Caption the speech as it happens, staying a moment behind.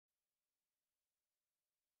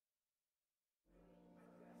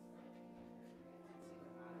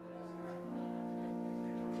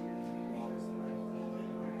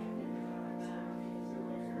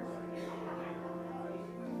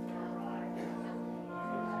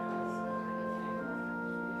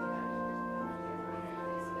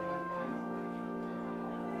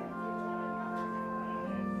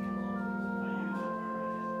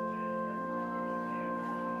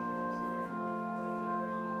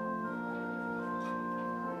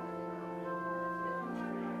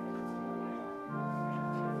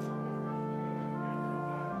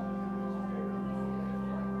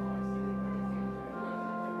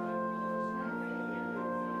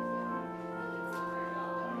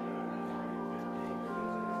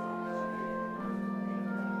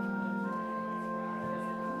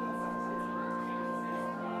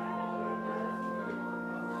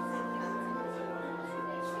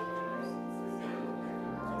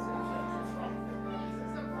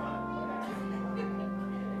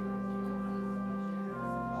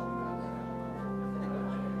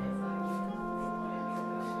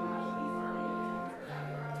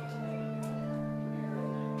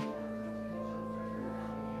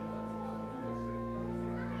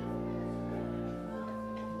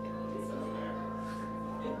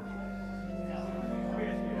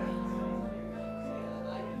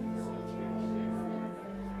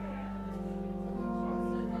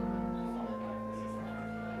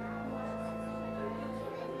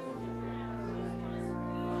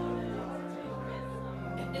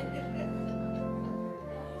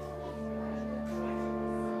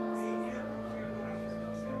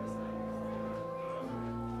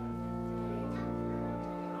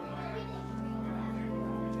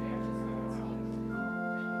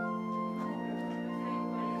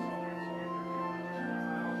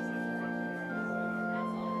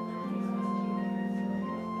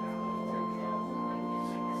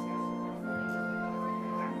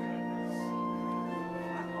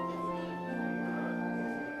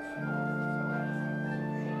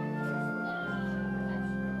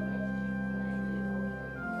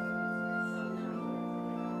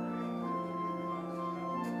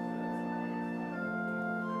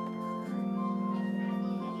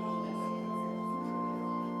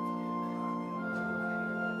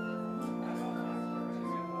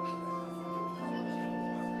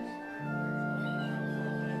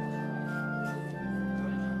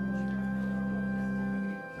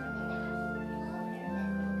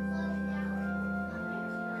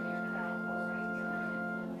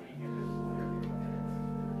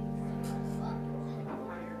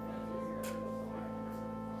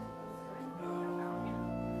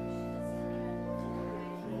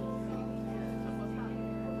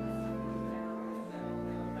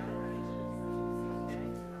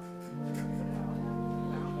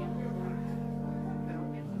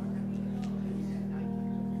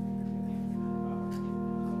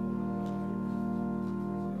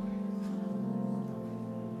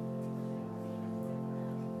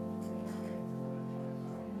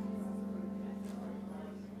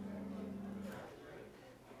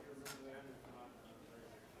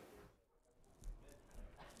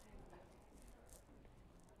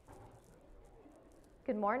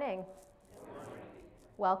Good morning.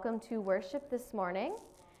 Welcome to worship this morning.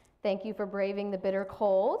 Thank you for braving the bitter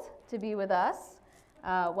cold to be with us.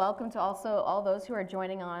 Welcome to also all those who are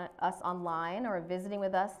joining us online or visiting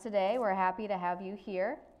with us today. We're happy to have you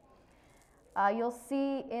here. You'll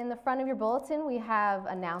see in the front of your bulletin we have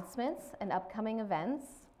announcements and upcoming events.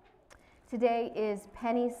 Today is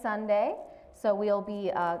Penny Sunday, so we'll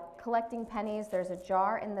be collecting pennies. There's a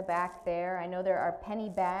jar in the back there. I know there are penny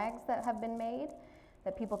bags that have been made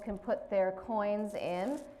that people can put their coins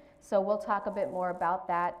in. So we'll talk a bit more about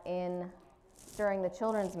that during the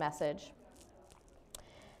children's message.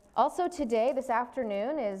 Also today, this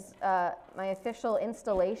afternoon, is my official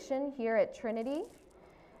installation here at Trinity.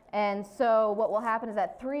 And so what will happen is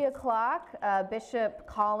at 3 o'clock, Bishop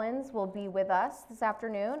Collins will be with us this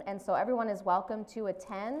afternoon. And so everyone is welcome to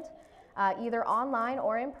attend, either online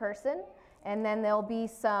or in person. And then there'll be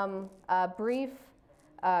some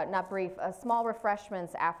small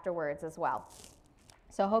refreshments afterwards as well.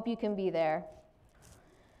 So I hope you can be there.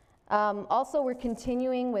 Also, we're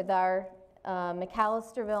continuing with our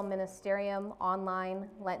McAllisterville Ministerium online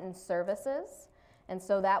Lenten services. And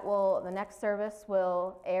so the next service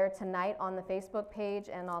will air tonight on the Facebook page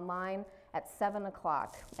and online at 7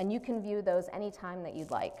 o'clock. And you can view those anytime that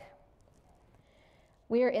you'd like.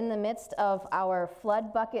 We are in the midst of our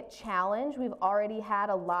flood bucket challenge. We've already had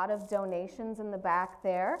a lot of donations in the back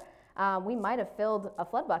there. We might have filled a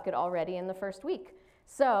flood bucket already in the first week.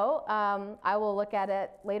 So I will look at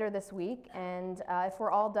it later this week, and if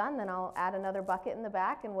we're all done, then I'll add another bucket in the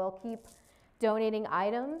back, and we'll keep donating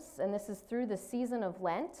items. And this is through the season of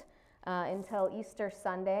Lent until Easter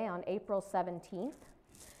Sunday on April 17th.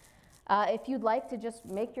 If you'd like to just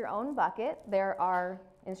make your own bucket, there are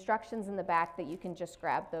instructions in the back that you can just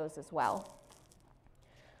grab those as well.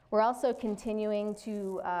 We're also continuing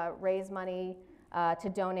to raise money to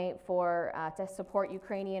donate to support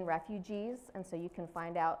Ukrainian refugees, and so you can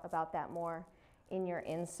find out about that more in your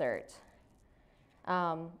insert.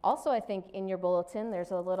 Also, I think in your bulletin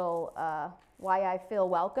there's a little why I feel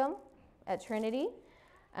welcome at Trinity.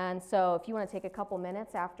 And so if you want to take a couple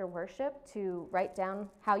minutes after worship to write down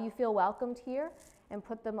how you feel welcomed here and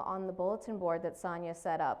put them on the bulletin board that Sonia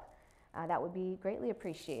set up, that would be greatly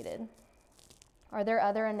appreciated. Are there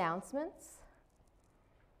other announcements?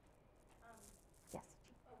 Yes.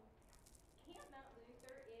 Camp Mount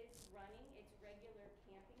Luther is running its regular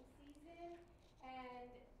camping season, and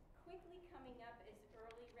quickly coming up is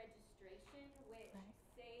early registration, which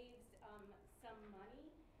saves some money.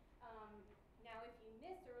 Now, if you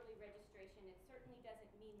miss early registration, it certainly doesn't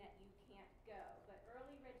mean that you can't go, but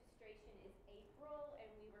early registration is April, and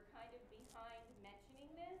we were kind of behind mentioning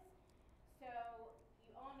this. So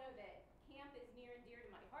you all know that camp is near and dear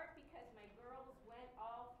to my heart because my girls went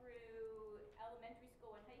all through elementary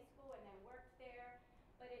school and high school and then worked there.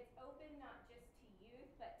 But it's open not just to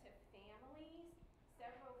youth, but to families.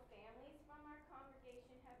 Several families from our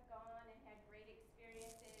congregation have gone and had great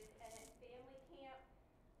experiences. And at family camp,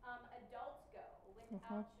 adults go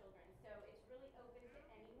without children. So it's really open to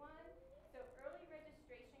anyone. So early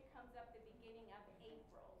registration comes up the beginning of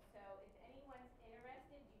April. So if anyone's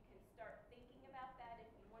interested, you can start thinking about that.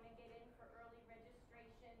 If you want to get in for early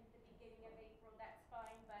registration the beginning of April, that's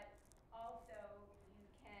fine. But also you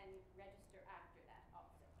can register after that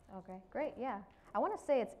also. Okay, great, yeah. I want to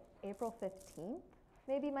say it's April 15th,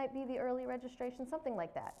 maybe might be the early registration, something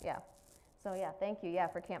like that, yeah. So yeah, thank you,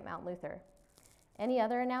 for Camp Mount Luther. Any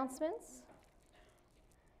other announcements?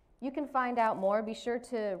 You can find out more. Be sure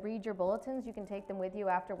to read your bulletins. You can take them with you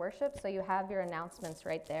after worship, so you have your announcements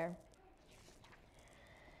right there.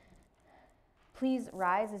 Please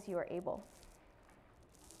rise as you are able.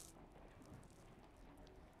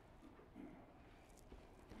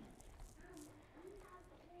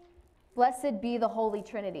 Blessed be the Holy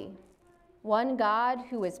Trinity, one God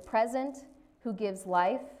who is present, who gives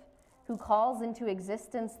life, who calls into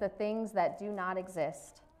existence the things that do not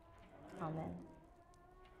exist. Amen.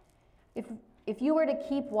 If you were to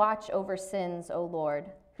keep watch over sins, O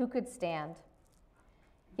Lord, who could stand?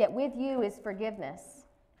 Yet with you is forgiveness,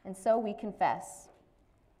 and so we confess.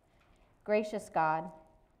 Gracious God,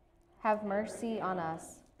 have mercy on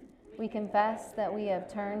us. We confess that we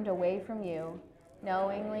have turned away from you,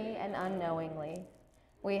 knowingly and unknowingly.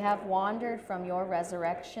 We have wandered from your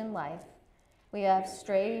resurrection life. We have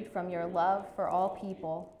strayed from your love for all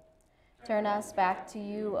people. Turn us back to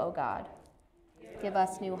you, O God. Give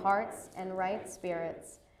us new hearts and right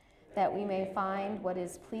spirits, that we may find what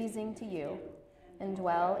is pleasing to you and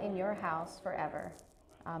dwell in your house forever.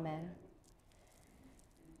 Amen.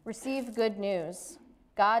 Receive good news.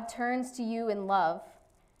 God turns to you in love.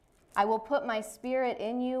 I will put my spirit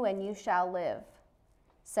in you, and you shall live.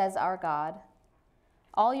 says our God.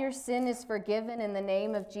 All your sin is forgiven in the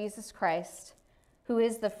name of Jesus Christ, who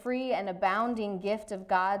is the free and abounding gift of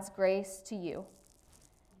God's grace to you.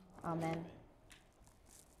 Amen.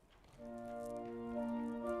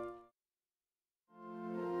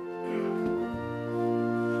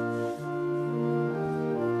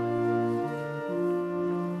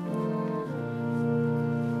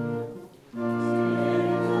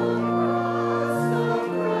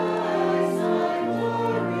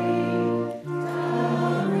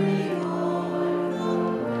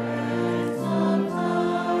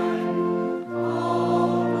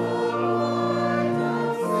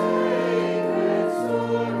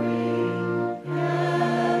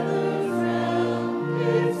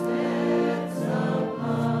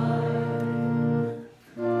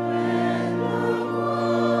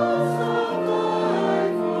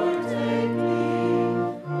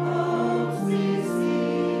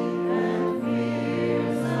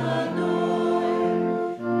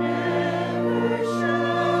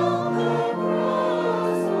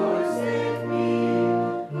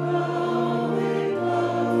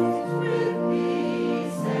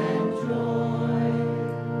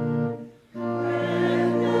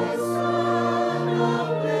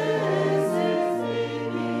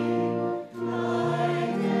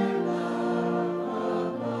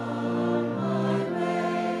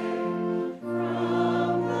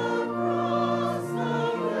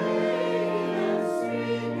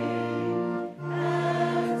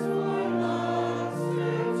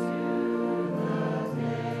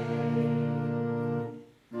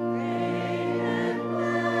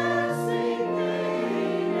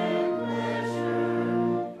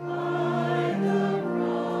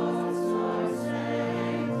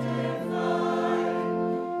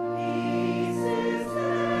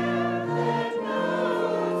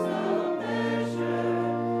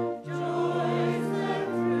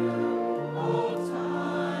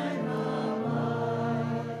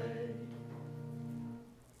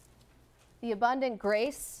 The abundant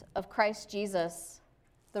grace of Christ Jesus,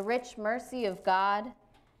 the rich mercy of God,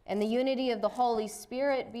 and the unity of the Holy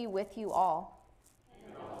Spirit be with you all.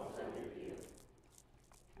 And also with you.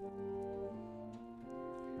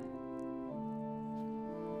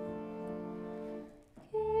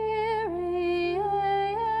 Kyrie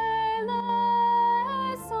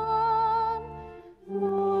eleison,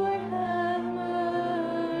 Lord have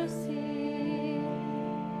mercy.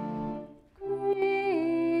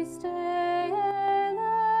 Christe eleison,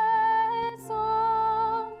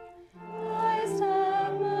 Christ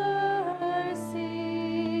have mercy.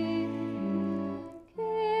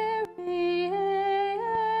 Kyrie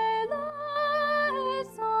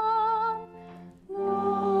eleison,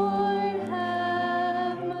 Lord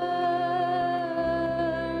have mercy.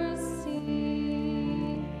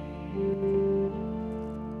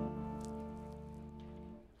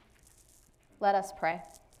 Let us pray.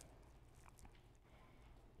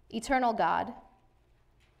 Eternal God,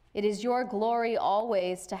 it is your glory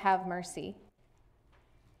always to have mercy.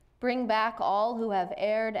 Bring back all who have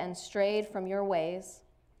erred and strayed from your ways.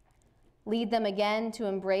 Lead them again to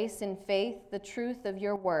embrace in faith the truth of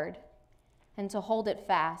your word and to hold it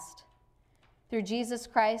fast. Through Jesus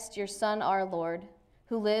Christ, your Son, our Lord,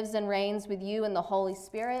 who lives and reigns with you in the Holy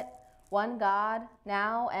Spirit, one God,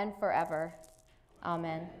 now and forever.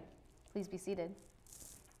 Amen. Please be seated.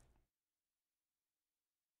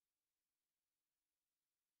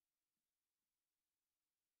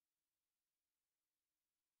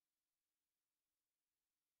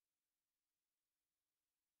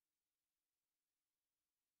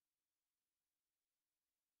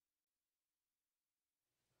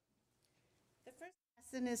 The first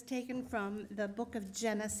lesson is taken from the book of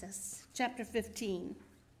Genesis, chapter 15.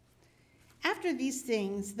 After these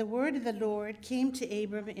things, the word of the Lord came to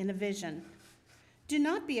Abram in a vision. Do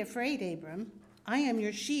not be afraid, Abram. I am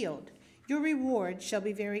your shield. Your reward shall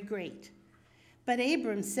be very great. But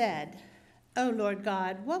Abram said, O Lord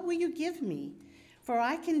God, what will you give me? For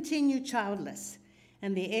I continue childless,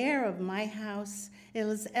 and the heir of my house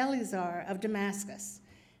is Eleazar of Damascus.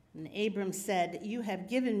 And Abram said, You have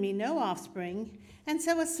given me no offspring, and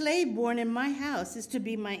so a slave born in my house is to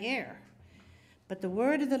be my heir. But the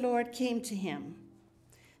word of the Lord came to him.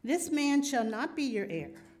 This man shall not be your heir.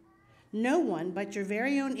 No one but your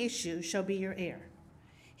very own issue shall be your heir.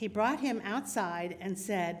 He brought him outside and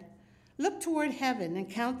said, Look toward heaven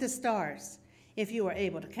and count the stars, if you are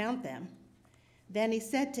able to count them. Then he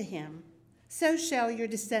said to him, So shall your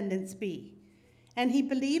descendants be. And he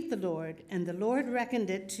believed the Lord, and the Lord reckoned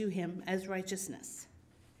it to him as righteousness.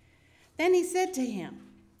 Then he said to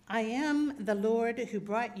him, I am the Lord who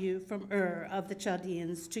brought you from Ur of the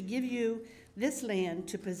Chaldeans to give you this land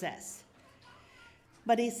to possess.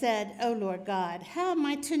 But he said, O Lord God, how am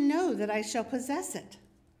I to know that I shall possess it?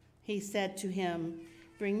 He said to him,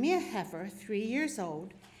 bring me a heifer 3 years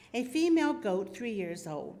old, a female goat 3 years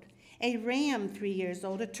old, a ram 3 years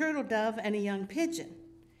old, a turtle dove, and a young pigeon.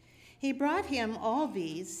 He brought him all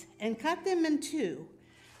these and cut them in two,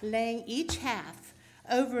 laying each half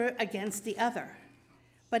over against the other.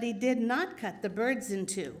 But he did not cut the birds in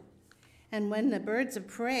two. And when the birds of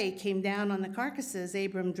prey came down on the carcasses,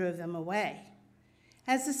 Abram drove them away.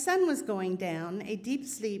 As the sun was going down, a deep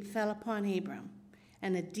sleep fell upon Abram,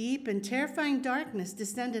 and a deep and terrifying darkness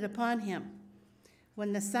descended upon him.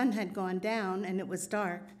 When the sun had gone down and it was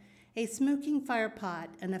dark, a smoking firepot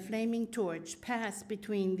and a flaming torch passed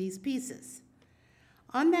between these pieces.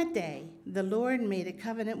 On that day, the Lord made a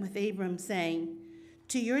covenant with Abram, saying,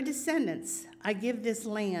 to your descendants I give this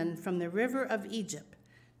land from the river of Egypt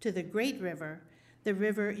to the great river, the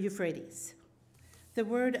river Euphrates. The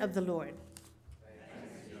word of the Lord.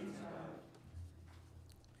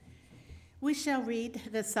 We shall read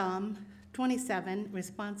the Psalm 27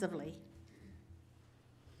 responsively.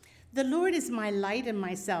 The Lord is my light and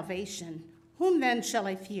my salvation. Whom then shall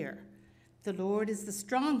I fear? The Lord is the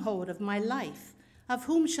stronghold of my life. Of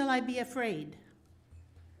whom shall I be afraid?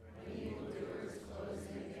 When evildoers close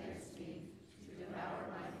in against me to devour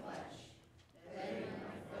my flesh, then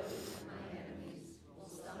my foes and my enemies will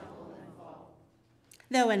stumble and fall.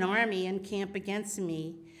 Though an army encamp against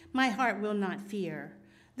me, my heart will not fear.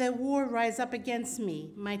 Though war rise up against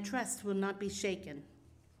me, my trust will not be shaken.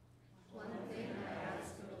 One thing I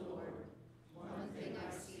ask of the Lord, one thing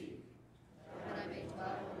I seek, that I may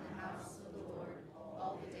dwell in the house of the Lord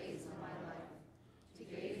all the days of my life, to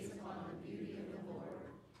gaze upon the beauty of the Lord,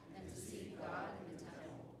 and to seek God in the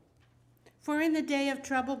temple. For in the day of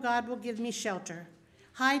trouble God will give me shelter.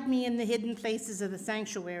 Hide me in the hidden places of the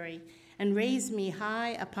sanctuary, and raise me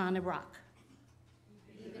high upon a rock.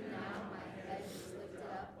 Even now my head is lifted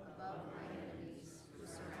up above my enemies who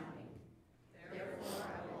surround me. Therefore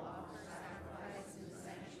I will offer sacrifice in the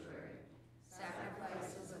sanctuary,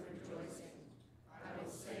 sacrifices of rejoicing. I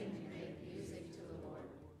will sing and make music to the Lord.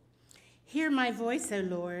 Hear my voice, O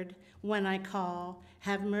Lord, when I call.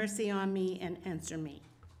 Have mercy on me and answer me.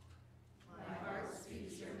 My heart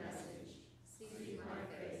speaks your message. Seek my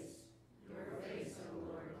face. Your face, O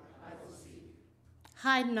Lord, I will seek.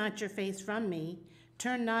 Hide not your face from me.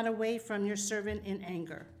 Turn not away from your servant in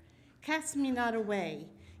anger. Cast me not away.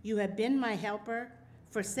 You have been my helper.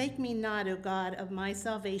 Forsake me not, O God of my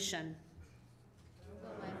salvation.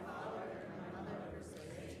 Though my father and my mother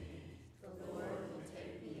forsake me, the Lord will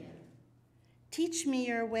take me in. Teach me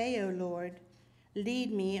your way, O Lord.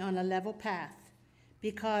 Lead me on a level path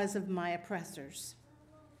because of my oppressors.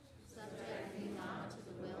 Subject me not to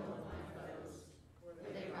the will of my foes, for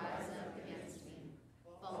they rise up against me,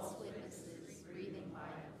 false witnesses breathing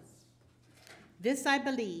violence. This I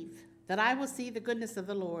believe, that I will see the goodness of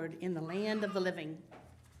the Lord in the land of the living.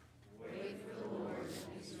 Wait for the Lord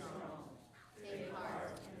and be strong. Take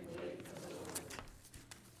heart and wait for the Lord.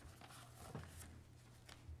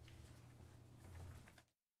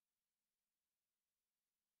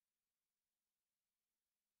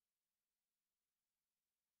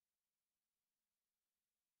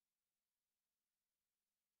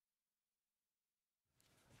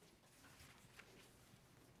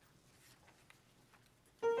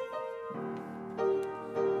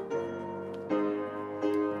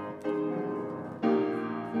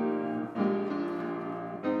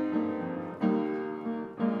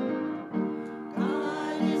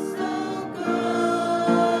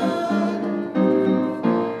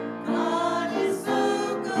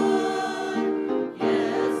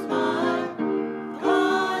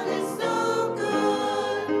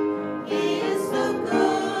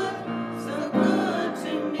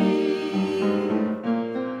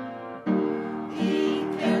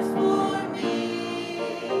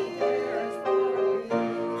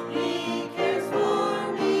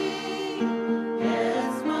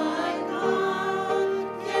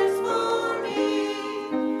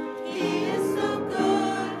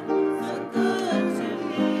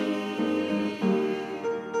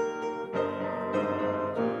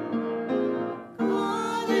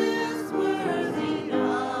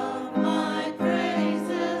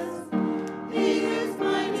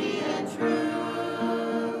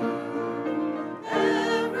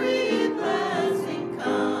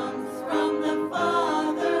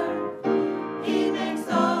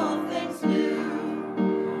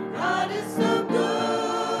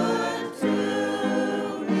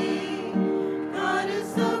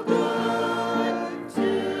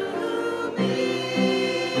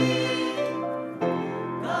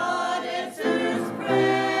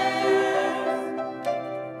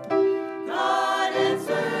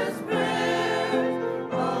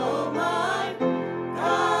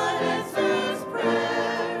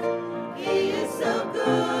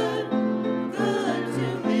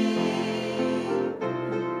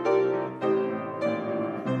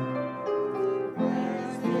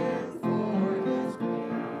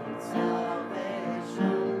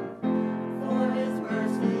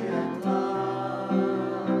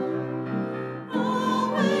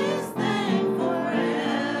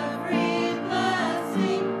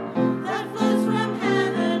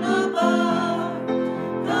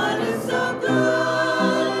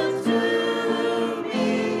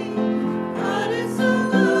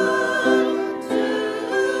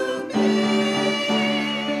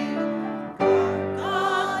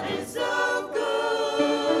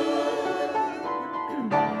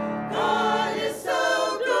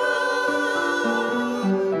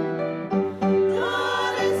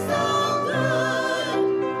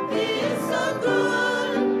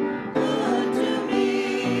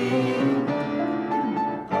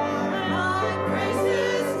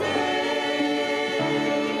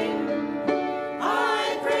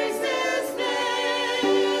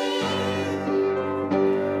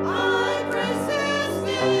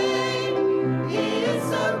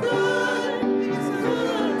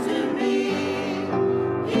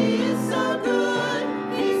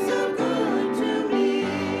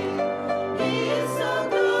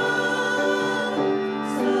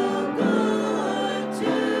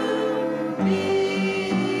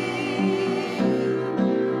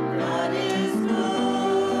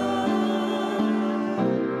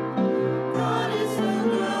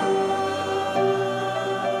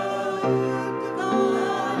 Our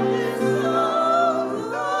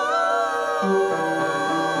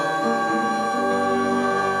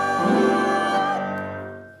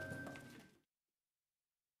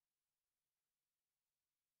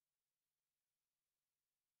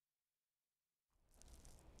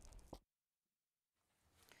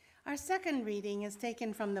second reading is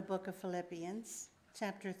taken from the book of Philippians,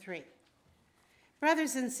 chapter 3.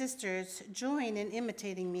 Brothers and sisters, join in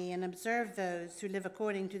imitating me and observe those who live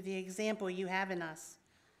according to the example you have in us.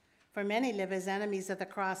 For many live as enemies of the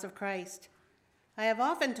cross of Christ. I have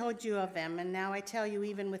often told you of them, and now I tell you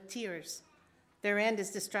even with tears. Their end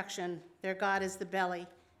is destruction, their God is the belly,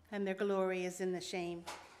 and their glory is in the shame.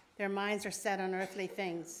 Their minds are set on earthly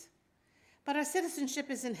things. But our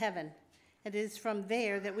citizenship is in heaven. It is from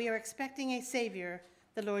there that we are expecting a Savior,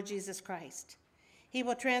 the Lord Jesus Christ. He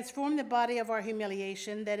will transform the body of our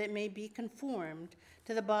humiliation that it may be conformed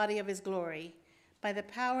to the body of his glory by the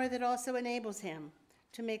power that also enables him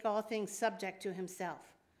to make all things subject to himself.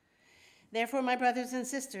 Therefore, my brothers and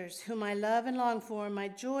sisters, whom I love and long for, my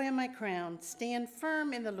joy and my crown, stand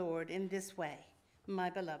firm in the Lord in this way, my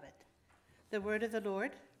beloved. The word of the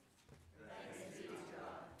Lord.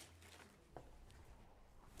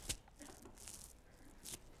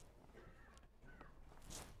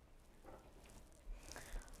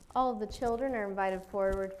 All of the children are invited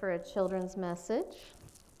forward for a children's message.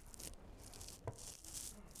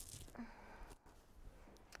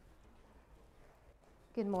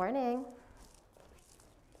 Good morning.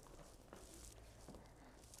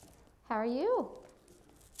 How are you?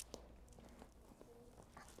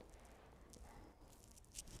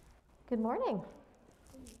 Good morning.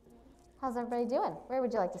 How's everybody doing? Where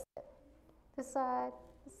would you like to sit? This side,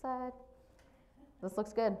 this side. This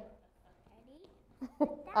looks good.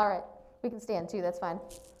 All right, we can stand too, that's fine.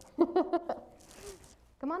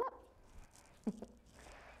 Come on up.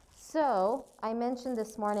 So, I mentioned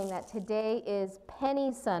this morning that today is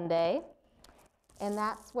Penny Sunday, and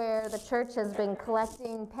that's where the church has been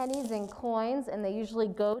collecting pennies and coins, and they usually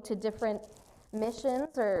go to different missions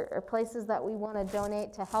or places that we want to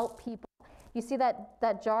donate to help people. You see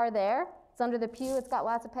that jar there? It's under the pew, it's got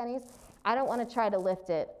lots of pennies. I don't want to try to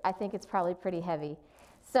lift it. I think it's probably pretty heavy.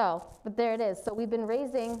 So, but there it is. So we've been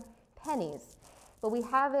raising pennies, but we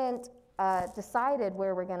haven't decided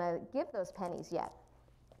where we're going to give those pennies yet.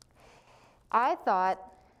 I thought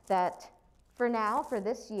that for now, for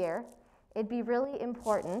this year, it'd be really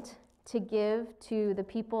important to give to the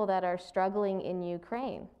people that are struggling in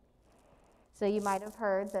Ukraine. So you might have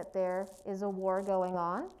heard that there is a war going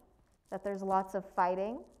on, that there's lots of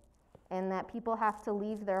fighting, and that people have to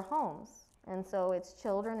leave their homes. And so it's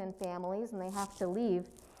children and families, and they have to leave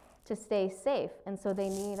to stay safe, and so they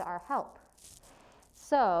need our help.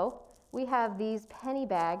 So we have these penny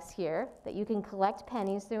bags here that you can collect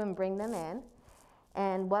pennies through and bring them in.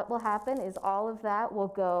 And what will happen is all of that will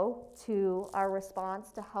go to our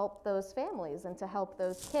response to help those families and to help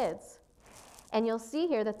those kids. And you'll see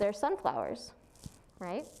here that they're sunflowers,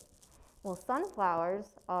 right? Well,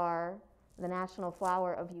 sunflowers are the national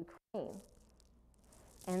flower of Ukraine.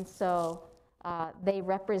 And so they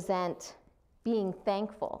represent being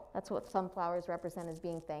thankful. That's what sunflowers represent, is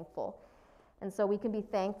being thankful. And so we can be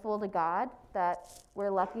thankful to God that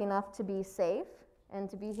we're lucky enough to be safe and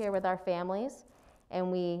to be here with our families.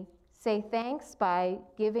 And we say thanks by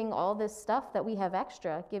giving all this stuff that we have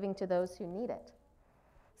extra, giving to those who need it.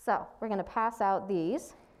 So we're going to pass out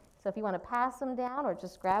these. So if you want to pass them down or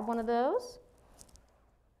just grab one of those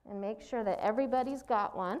and make sure that everybody's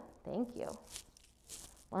got one. Thank you.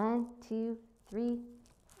 1, 2, 3,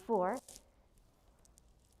 4.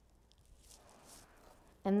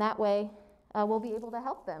 And that way we'll be able to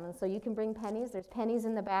help them. And so you can bring pennies. There's pennies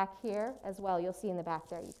in the back here as well. You'll see in the back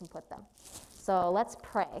there you can put them. So let's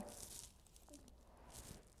pray.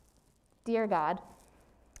 Dear God,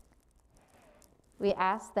 we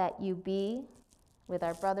ask that you be with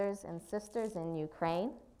our brothers and sisters in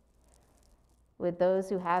Ukraine, with those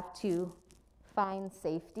who have to find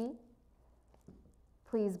safety.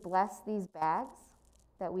 Please bless these bags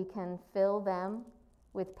that we can fill them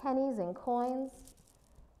with pennies and coins.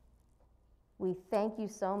 We thank you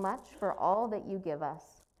so much for all that you give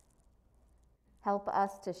us. Help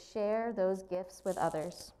us to share those gifts with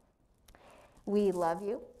others. We love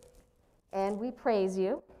you and we praise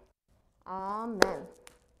you. Amen.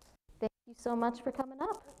 Thank you so much for coming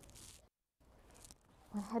up.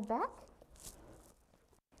 Want to head back?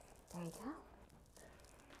 There you go.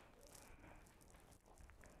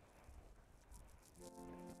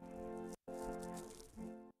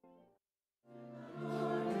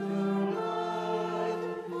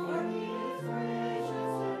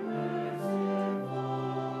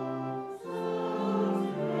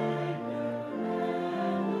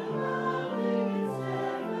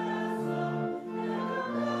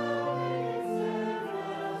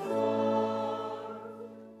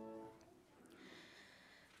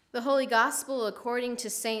 The Holy Gospel according to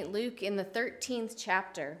St. Luke in the 13th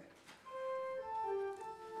chapter.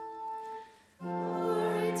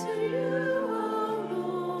 Glory to you, O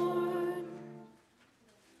Lord.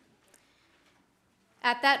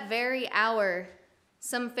 At that very hour,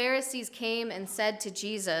 some Pharisees came and said to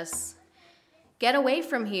Jesus, "Get away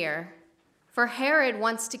from here, for Herod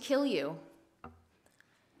wants to kill you."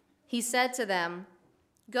 He said to them,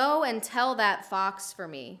 "Go and tell that fox for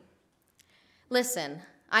me. Listen,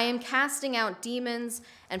 I am casting out demons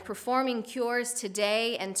and performing cures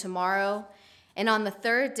today and tomorrow, and on the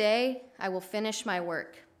third day I will finish my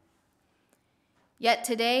work. Yet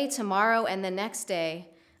today, tomorrow, and the next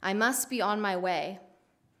day I must be on my way,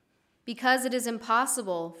 because it is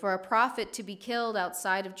impossible for a prophet to be killed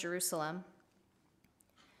outside of Jerusalem.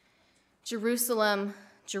 Jerusalem,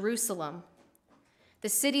 Jerusalem, the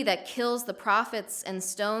city that kills the prophets and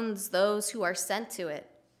stones those who are sent to it.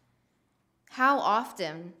 How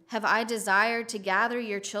often have I desired to gather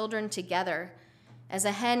your children together as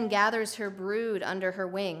a hen gathers her brood under her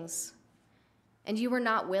wings, and you were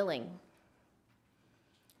not willing.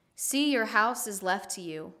 See, your house is left to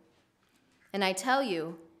you, and I tell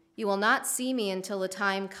you, you will not see me until the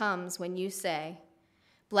time comes when you say,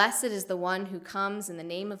 'Blessed is the one who comes in the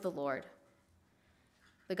name of the Lord.'"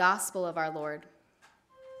 The Gospel of our Lord.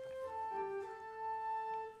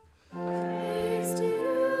 Praise to you,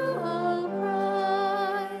 O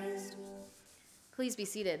Christ. Please be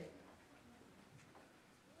seated.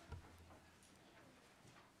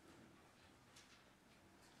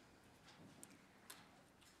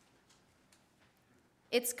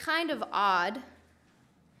 It's kind of odd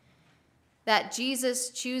that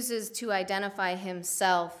Jesus chooses to identify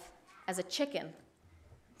himself as a chicken,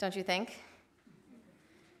 don't you think?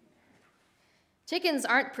 Chickens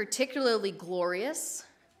aren't particularly glorious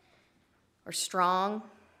or strong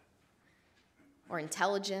or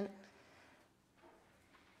intelligent.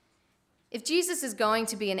 If Jesus is going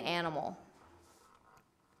to be an animal,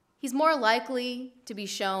 he's more likely to be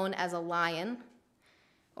shown as a lion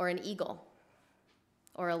or an eagle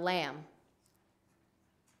or a lamb.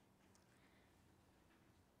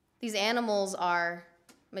 These animals are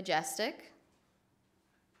majestic,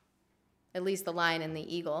 at least the lion and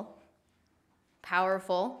the eagle,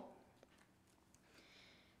 powerful,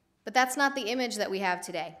 but that's not the image that we have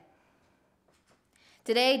today.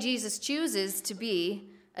 Today, Jesus chooses to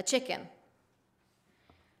be a chicken,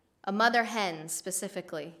 a mother hen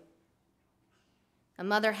specifically, a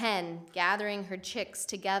mother hen gathering her chicks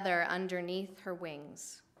together underneath her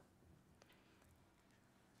wings.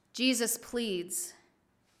 Jesus pleads,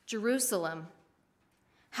 "Jerusalem,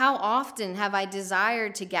 how often have I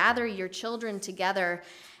desired to gather your children together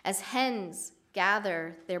as hens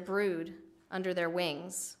gather their brood under their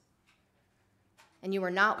wings, and you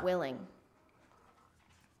were not willing."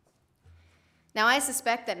 Now, I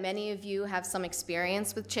suspect that many of you have some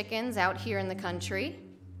experience with chickens out here in the country.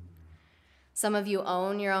 Some of you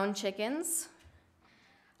own your own chickens.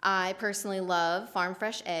 I personally love farm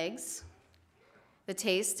fresh eggs. The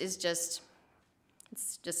taste is just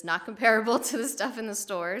not comparable to the stuff in the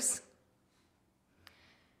stores.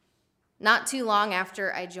 Not too long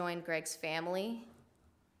after I joined Greg's family,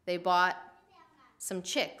 they bought some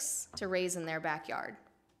chicks to raise in their backyard.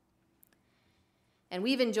 And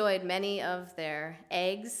we've enjoyed many of their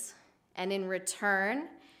eggs, and in return,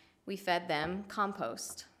 we fed them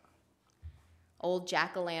compost, old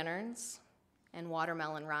jack-o'-lanterns, and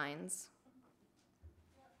watermelon rinds.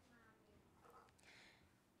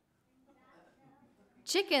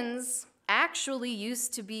 Chickens actually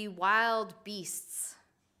used to be wild beasts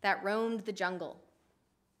that roamed the jungle.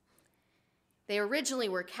 They originally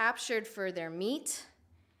were captured for their meat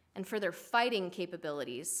and for their fighting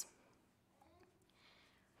capabilities.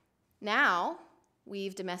 Now,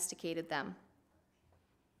 we've domesticated them.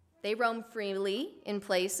 They roam freely in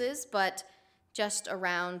places, but just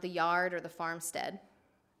around the yard or the farmstead.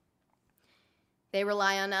 They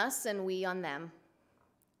rely on us and we on them.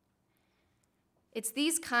 It's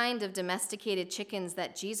these kind of domesticated chickens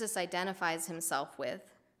that Jesus identifies himself with.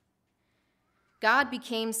 God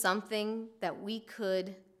became something that we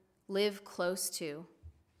could live close to,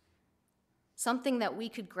 something that we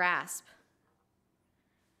could grasp.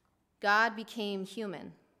 God became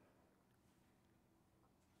human.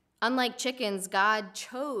 Unlike chickens, God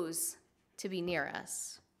chose to be near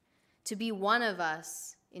us, to be one of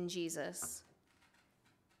us in Jesus,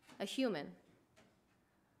 a human,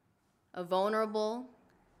 a vulnerable,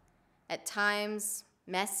 at times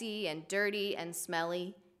messy and dirty and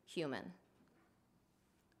smelly human.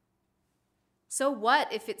 So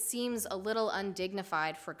what if it seems a little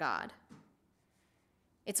undignified for God?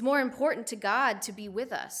 It's more important to God to be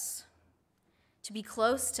with us, to be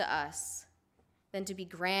close to us, than to be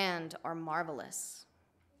grand or marvelous.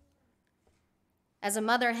 As a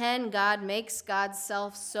mother hen, God makes God's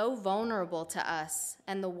self so vulnerable to us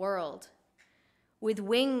and the world, with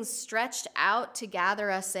wings stretched out to gather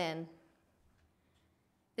us in.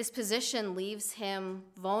 This position leaves him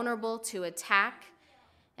vulnerable to attack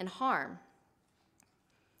and harm.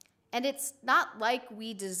 And it's not like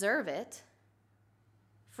we deserve it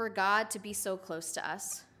for God to be so close to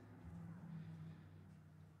us.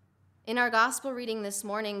 In our gospel reading this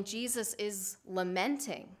morning, Jesus is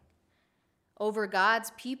lamenting over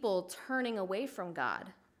God's people turning away from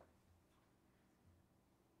God.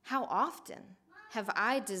 How often have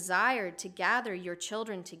I desired to gather your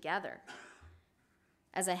children together,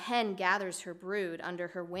 as a hen gathers her brood under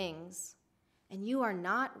her wings, and you are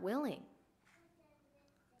not willing?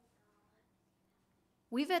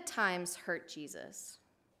 We've at times hurt Jesus.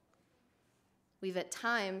 We've at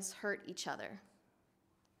times hurt each other.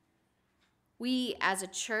 We as a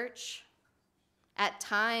church at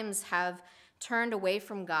times have turned away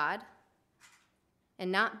from God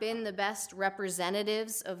and not been the best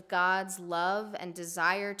representatives of God's love and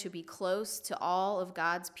desire to be close to all of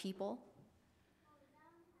God's people.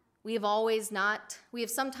 We have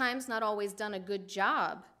sometimes not always done a good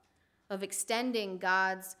job of extending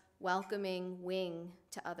God's welcoming wing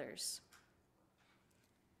to others.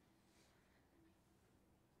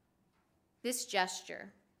 This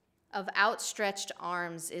gesture of outstretched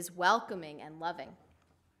arms is welcoming and loving.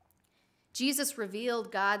 Jesus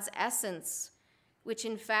revealed God's essence, which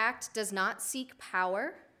in fact does not seek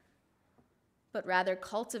power, but rather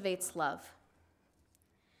cultivates love.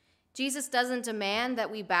 Jesus doesn't demand that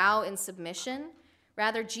we bow in submission.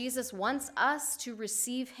 Rather, Jesus wants us to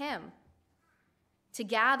receive him, to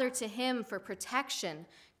gather to him for protection,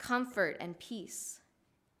 comfort, and peace.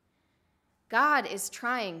 God is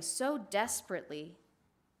trying so desperately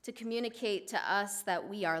to communicate to us that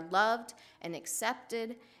we are loved and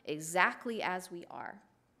accepted exactly as we are.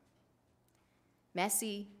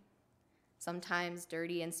 Messy, sometimes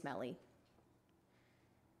dirty and smelly.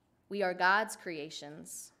 We are God's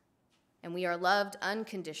creations, and we are loved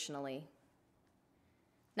unconditionally,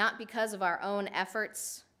 not because of our own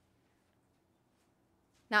efforts,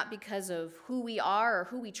 not because of who we are or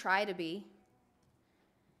who we try to be,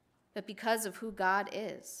 but because of who God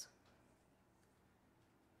is,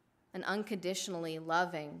 an unconditionally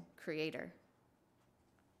loving creator.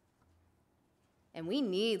 And we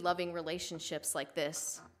need loving relationships like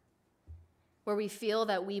this, where we feel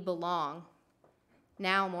that we belong,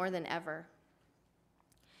 now more than ever.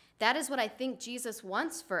 That is what I think Jesus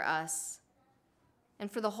wants for us and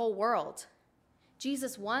for the whole world.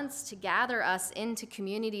 Jesus wants to gather us into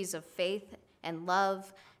communities of faith and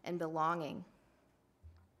love and belonging.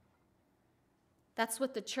 That's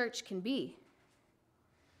what the church can be.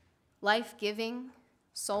 Life-giving,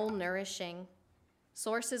 soul-nourishing,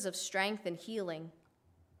 sources of strength and healing.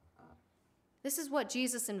 This is what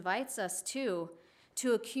Jesus invites us to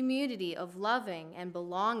a community of loving and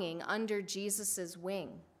belonging under Jesus'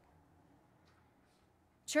 wing.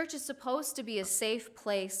 Church is supposed to be a safe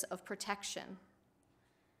place of protection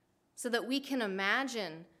so that we can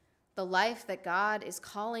imagine the life that God is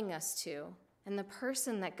calling us to and the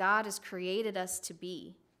person that God has created us to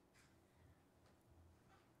be.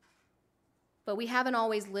 But we haven't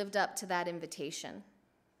always lived up to that invitation.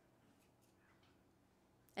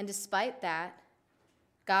 And despite that,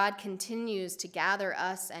 God continues to gather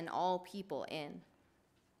us and all people in.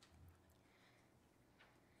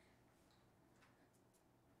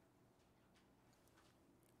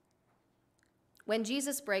 When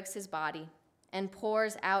Jesus breaks his body and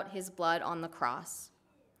pours out his blood on the cross,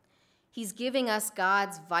 he's giving us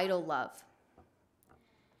God's vital love.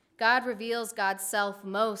 God reveals God's self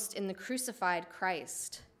most in the crucified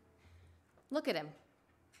Christ. Look at him.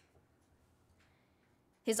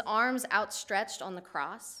 His arms outstretched on the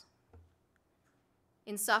cross,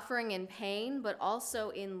 in suffering and pain, but also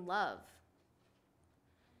in love.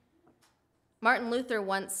 Martin Luther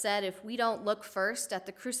once said, if we don't look first at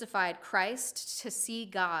the crucified Christ to see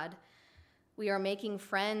God, we are making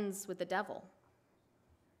friends with the devil.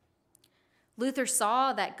 Luther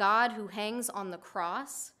saw that God who hangs on the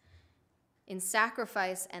cross in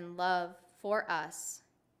sacrifice and love for us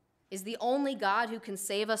is the only God who can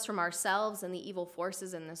save us from ourselves and the evil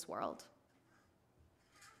forces in this world.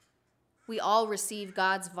 We all receive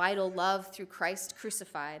God's vital love through Christ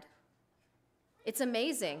crucified. It's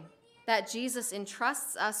amazing that Jesus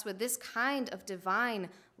entrusts us with this kind of divine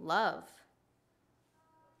love.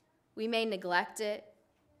 We may neglect it,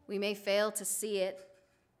 we may fail to see it,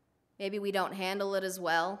 Maybe we don't handle it as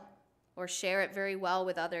well or share it very well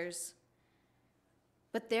with others.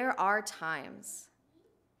 But there are times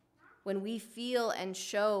when we feel and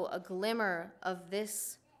show a glimmer of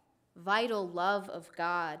this vital love of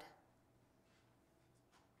God,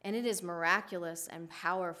 and it is miraculous and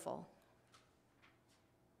powerful.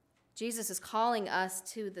 Jesus is calling us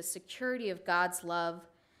to the security of God's love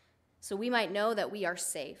so we might know that we are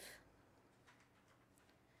safe.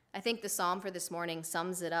 I think the psalm for this morning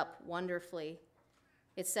sums it up wonderfully.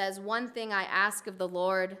 It says, "One thing I ask of the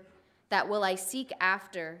Lord, that will I seek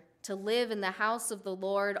after, to live in the house of the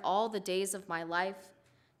Lord all the days of my life,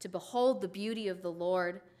 to behold the beauty of the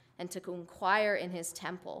Lord and to inquire in his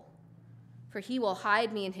temple. For he will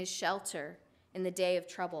hide me in his shelter in the day of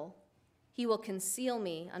trouble. He will conceal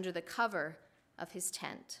me under the cover of his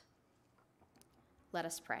tent." Let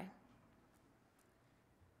us pray.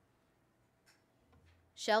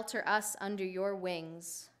 Shelter us under your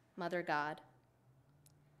wings, Mother God,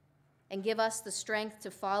 and give us the strength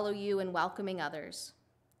to follow you in welcoming others.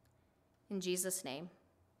 In Jesus' name,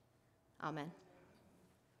 amen.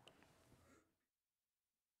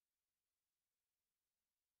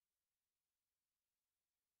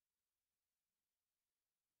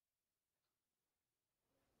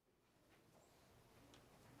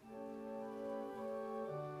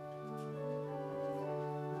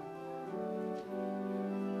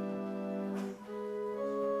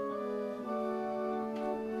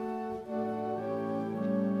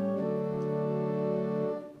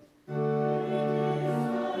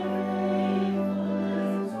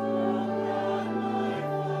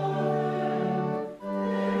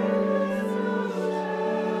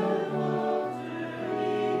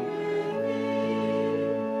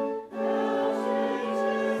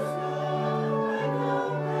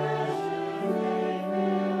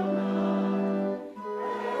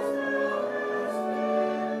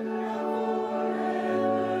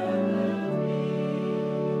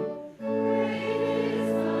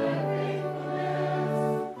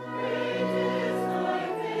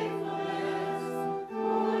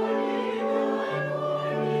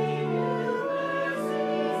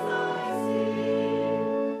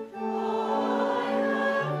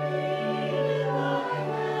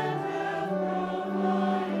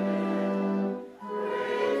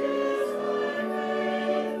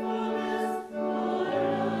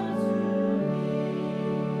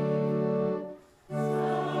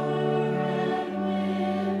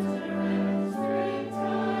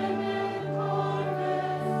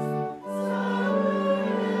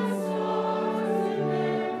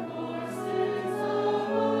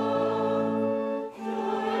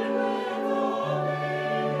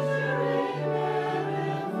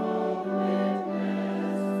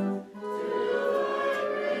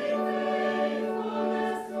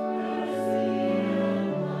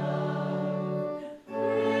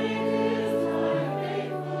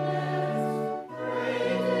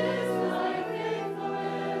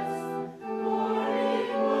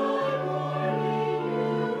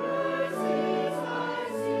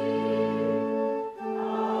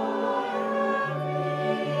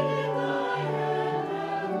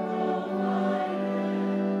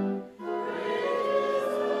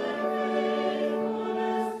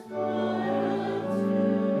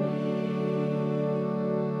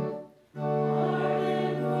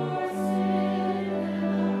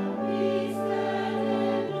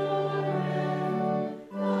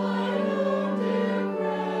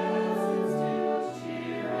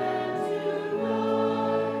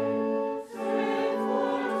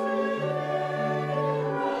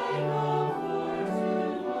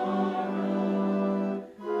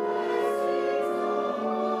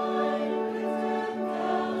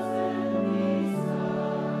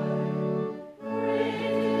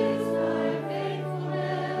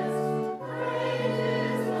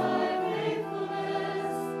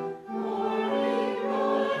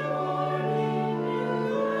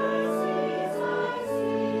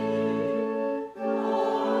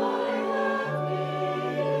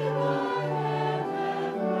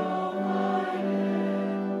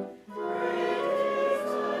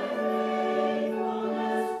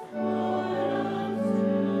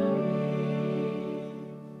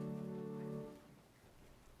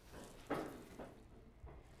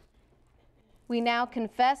 We now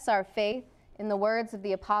confess our faith in the words of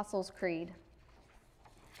the Apostles' Creed.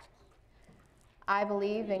 I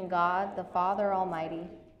believe in God, the Father Almighty,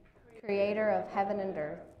 creator of heaven and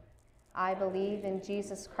earth. I believe in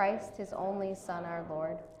Jesus Christ, his only Son, our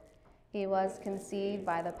Lord. He was conceived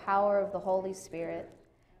by the power of the Holy Spirit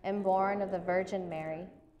and born of the Virgin Mary.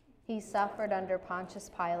 He suffered under Pontius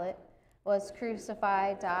Pilate, was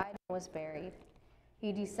crucified, died, and was buried.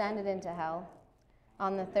 He descended into hell.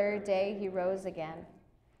 On the third day he rose again.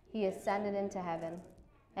 He ascended into heaven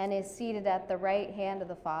and is seated at the right hand of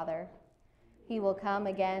the Father. He will come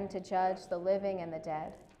again to judge the living and the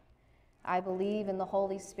dead. I believe in the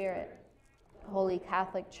Holy Spirit, the Holy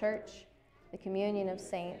Catholic Church, the communion of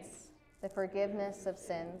saints, the forgiveness of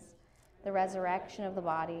sins, the resurrection of the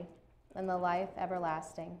body, and the life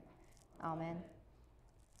everlasting. Amen.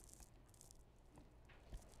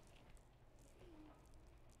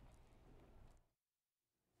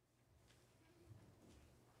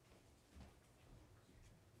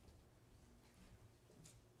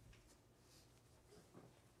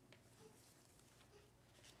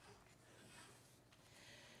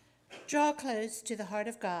 Draw close to the heart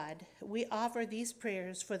of God. We offer these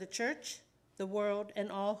prayers for the church, the world,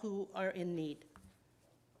 and all who are in need.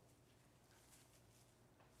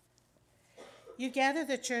 You gather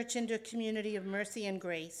the church into a community of mercy and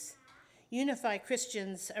grace. Unify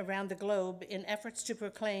Christians around the globe in efforts to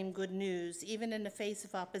proclaim good news, even in the face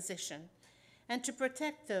of opposition, and to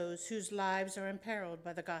protect those whose lives are imperiled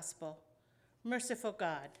by the gospel. Merciful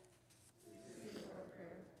God,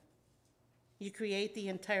 you create the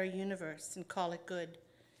entire universe and call it good.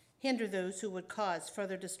 Hinder those who would cause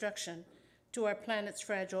further destruction to our planet's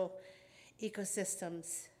fragile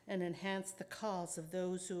ecosystems and enhance the cause of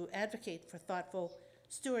those who advocate for thoughtful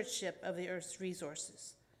stewardship of the earth's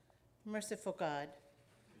resources. Merciful God,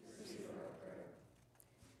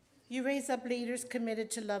 you raise up leaders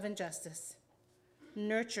committed to love and justice.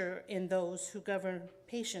 Nurture in those who govern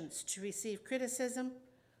patience to receive criticism,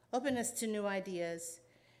 openness to new ideas,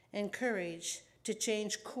 and courage to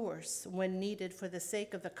change course when needed for the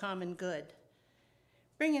sake of the common good.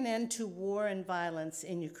 Bring an end to war and violence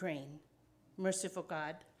in Ukraine. Merciful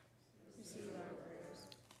God, receive our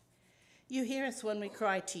prayers. You hear us when we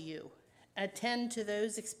cry to you. Attend to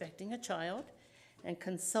those expecting a child and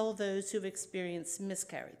console those who've experienced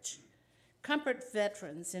miscarriage. Comfort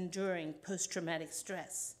veterans enduring post-traumatic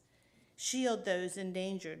stress. Shield those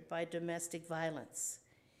endangered by domestic violence.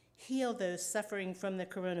 Heal those suffering from the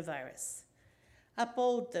coronavirus.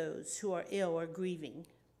 Uphold those who are ill or grieving,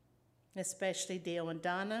 especially Dale and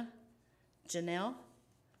Donna, Janelle,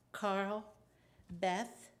 Carl,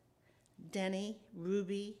 Beth, Denny,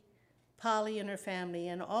 Ruby, Polly and her family,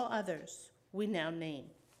 and all others we now name.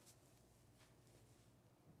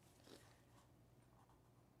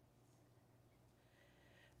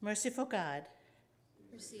 Merciful God,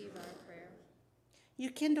 Receive our prayer. you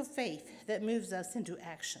kindle faith that moves us into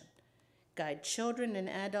action. Guide children and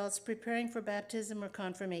adults preparing for baptism or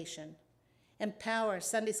confirmation. Empower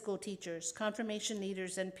Sunday school teachers, confirmation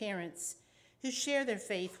leaders, and parents who share their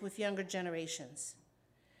faith with younger generations.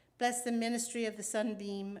 Bless the ministry of the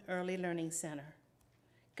Sunbeam Early Learning Center.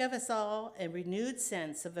 Give us all a renewed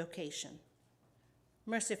sense of vocation.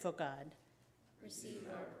 Merciful God, Receive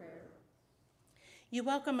our prayer. you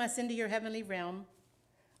welcome us into your heavenly realm.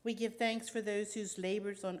 We give thanks for those whose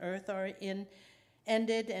labors on earth are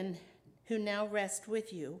ended and who now rest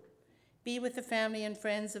with you. Be with the family and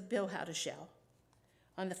friends of Bill Howdeshell.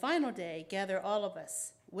 On the final day, gather all of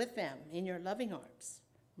us with them in your loving arms.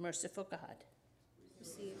 Merciful God,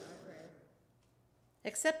 Receive our prayer.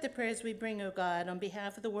 accept the prayers we bring, O God, on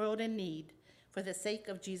behalf of the world in need, for the sake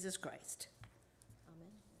of Jesus Christ. Amen.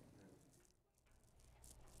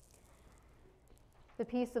 The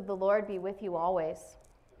peace of the Lord be with you always.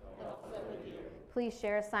 Please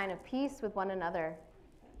share a sign of peace with one another.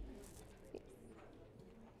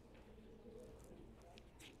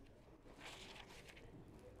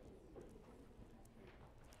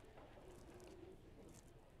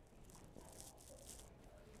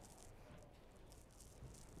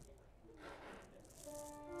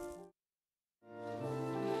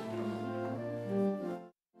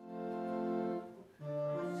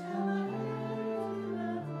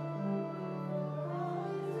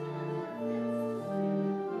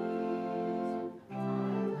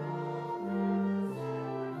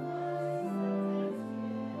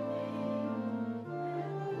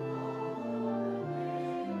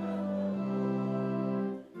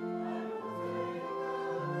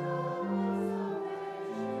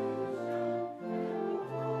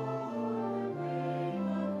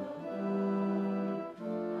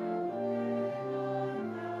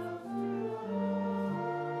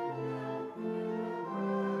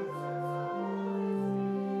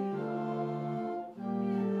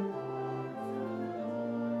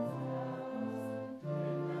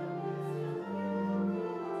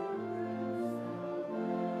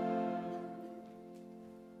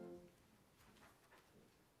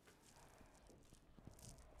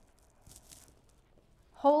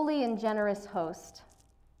 Holy and generous host,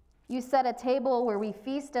 You set a table where we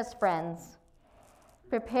feast as friends.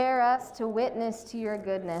 Prepare us to witness to your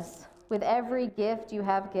goodness with every gift you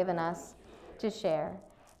have given us to share,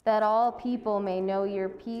 that all people may know your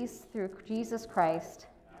peace through Jesus Christ,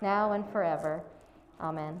 now and forever.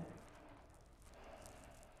 Amen.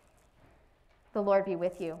 The Lord be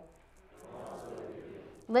with you.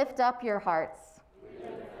 Lift up your hearts.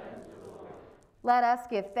 Let us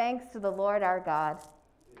give thanks to the Lord our God.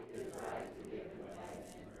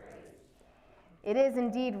 It is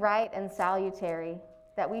indeed right and salutary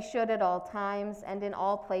that we should at all times and in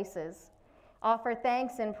all places offer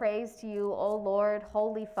thanks and praise to you, O Lord,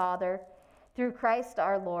 Holy Father, through Christ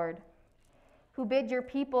our Lord, who bid your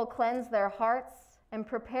people cleanse their hearts and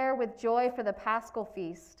prepare with joy for the Paschal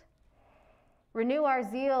feast. Renew our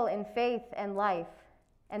zeal in faith and life,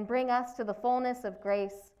 and bring us to the fullness of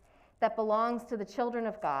grace that belongs to the children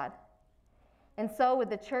of God. And so with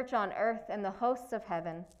the church on earth and the hosts of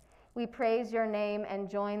heaven, we praise your name and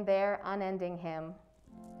join their unending hymn.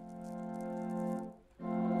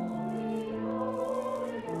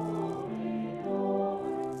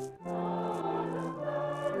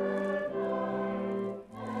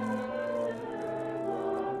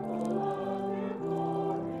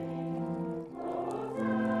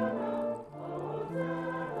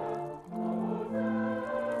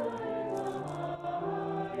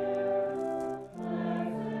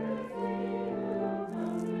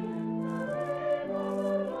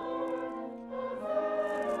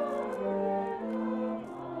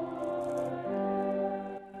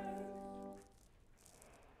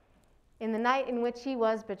 In the night in which he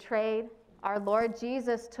was betrayed, our Lord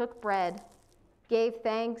Jesus took bread, gave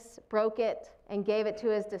thanks, broke it, and gave it to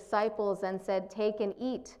his disciples and said, "Take and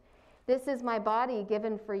eat. This is my body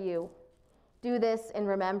given for you. Do this in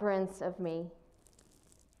remembrance of me."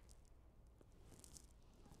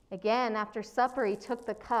 Again, after supper, he took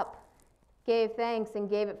the cup, gave thanks, and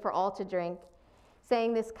gave it for all to drink,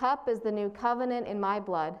 saying, "This cup is the new covenant in my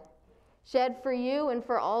blood, shed for you and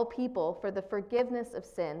for all people for the forgiveness of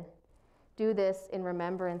sin. Do this in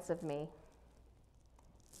remembrance of me."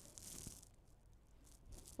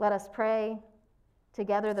 Let us pray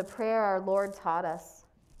together the prayer our Lord taught us.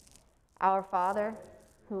 Our Father,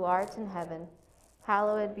 who art in heaven,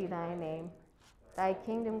 hallowed be thy name. Thy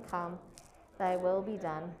kingdom come, thy will be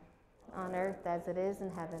done, on earth as it is in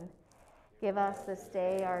heaven. Give us this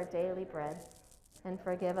day our daily bread, and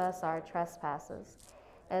forgive us our trespasses,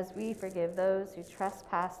 as we forgive those who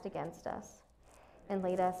trespass against us. And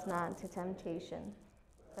lead us not into temptation,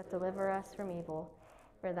 but deliver us from evil.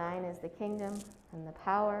 For thine is the kingdom, and the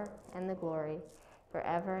power, and the glory,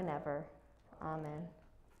 forever and ever. Amen.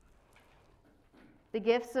 The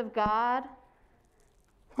gifts of God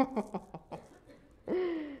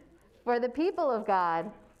for the people of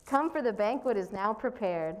God. Come, for the banquet is now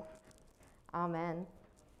prepared. Amen.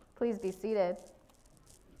 Please be seated.